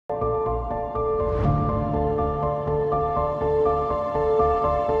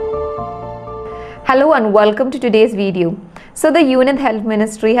Hello and welcome to today's video. So the Union Health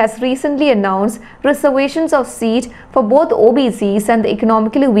Ministry has recently announced reservations of seat for both OBCs and the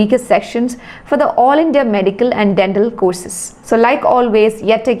economically weaker sections for the All India Medical and Dental courses. So like always,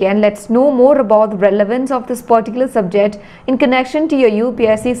 yet again, let's know more about the relevance of this particular subject in connection to your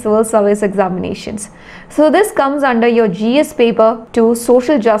UPSC Civil Service examinations. So this comes under your GS paper 2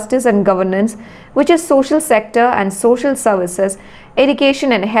 Social Justice and Governance, which is social sector and social services,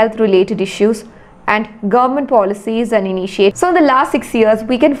 education and health related issues, and government policies and initiatives. So in the last 6 years,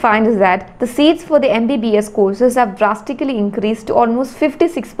 we can find is that the seats for the MBBS courses have drastically increased to almost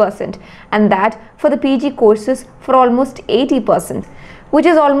 56%, and that for the PG courses for almost 80%, which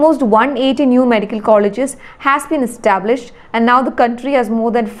is almost 180 new medical colleges has been established, and now the country has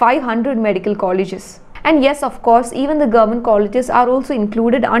more than 500 medical colleges. And yes, of course, even the government colleges are also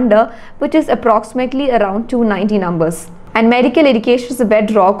included under, which is approximately around 290 numbers. And medical education is a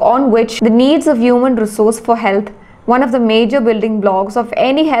bedrock on which the needs of human resource for health, one of the major building blocks of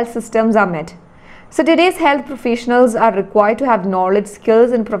any health systems, are met. So today's health professionals are required to have knowledge,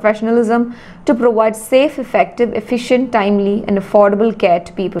 skills and professionalism to provide safe, effective, efficient, timely and affordable care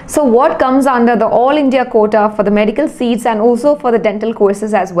to people. So what comes under the All India quota for the medical seats and also for the dental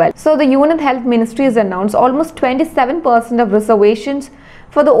courses as well? So the Union Health Ministry has announced almost 27% of reservations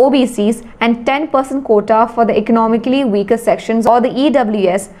for the OBCs and 10% quota for the economically weaker sections or the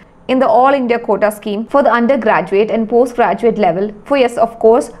EWS in the All India quota scheme for the undergraduate and postgraduate level for, yes, of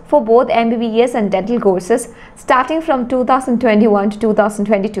course, for both MBBS and dental courses starting from 2021 to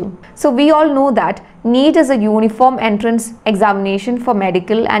 2022. So we all know that NEET is a uniform entrance examination for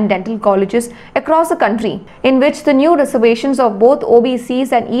medical and dental colleges across the country, in which the new reservations of both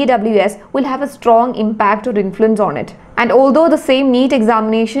OBCs and EWS will have a strong impact or influence on it. And although the same NEET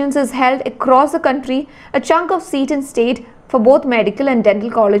examinations is held across the country, a chunk of seat in state for both medical and dental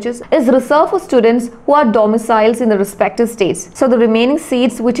colleges is reserved for students who are domiciles in the respective states. So the remaining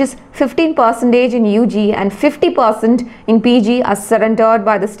seats, which is 15% in UG and 50% in PG, are surrendered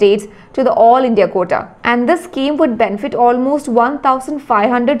by the states to the All India quota. And this scheme would benefit almost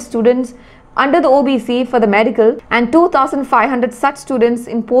 1,500 students under the OBC for the medical and 2,500 such students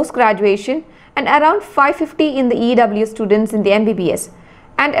in post-graduation and around 550 in the EWS students in the MBBS,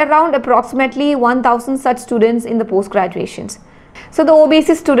 and around approximately 1,000 such students in the post-graduations. So the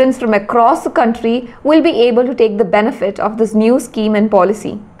OBC students from across the country will be able to take the benefit of this new scheme and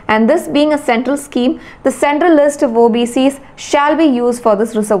policy. And this being a central scheme, the central list of OBCs shall be used for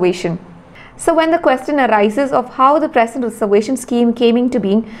this reservation. So when the question arises of how the present reservation scheme came into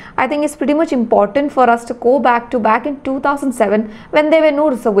being, I think it's pretty much important for us to go back in 2007 when there were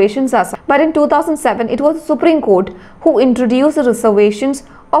no reservations as such. But in 2007, it was the Supreme Court who introduced the reservations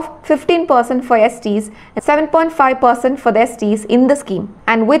of 15% for STs and 7.5% for the STs in the scheme.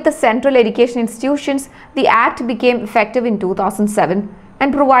 And with the central education institutions, the Act became effective in 2007.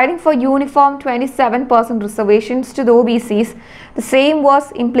 And providing for uniform 27% reservations to the OBCs, the same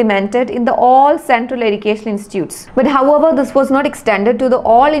was implemented in the all central education institutes. But however, this was not extended to the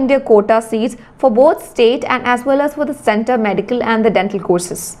All India quota seats for both state and as well as for the center medical and the dental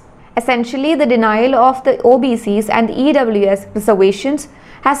courses. Essentially, the denial of the OBCs and the EWS reservations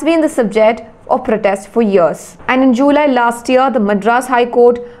has been the subject of protest for years. And in July last year, the Madras High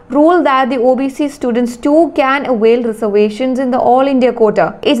Court ruled that the OBC students too can avail reservations in the All India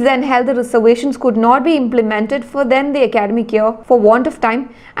quota. It then held the reservations could not be implemented for them the academic year for want of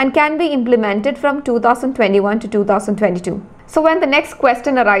time and can be implemented from 2021 to 2022. So when the next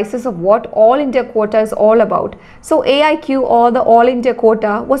question arises of what All India quota is all about, so AIQ or the All India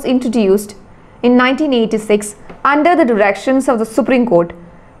quota was introduced in 1986 under the directions of the Supreme Court,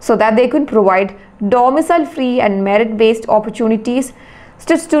 so that they could provide domicile-free and merit-based opportunities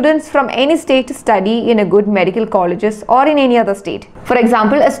to students from any state to study in a good medical colleges or in any other state. For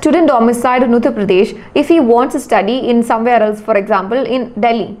example, a student domiciled in Uttar Pradesh, if he wants to study in somewhere else, for example in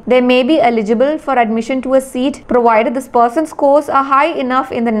Delhi, they may be eligible for admission to a seat provided this person's scores are high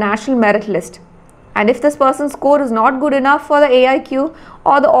enough in the national merit list. And if this person's score is not good enough for the AIQ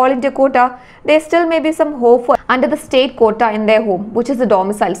or the All India quota, there still may be some hope for under the state quota in their home, which is the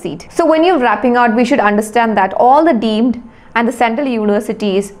domicile seat. So when you're wrapping out, we should understand that all the deemed and the central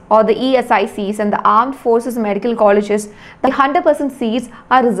universities or the ESICs and the armed forces medical colleges, the 100% seats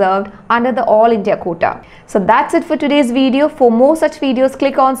are reserved under the All India quota. So that's it for today's video. For more such videos,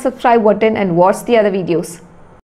 click on subscribe button and watch the other videos.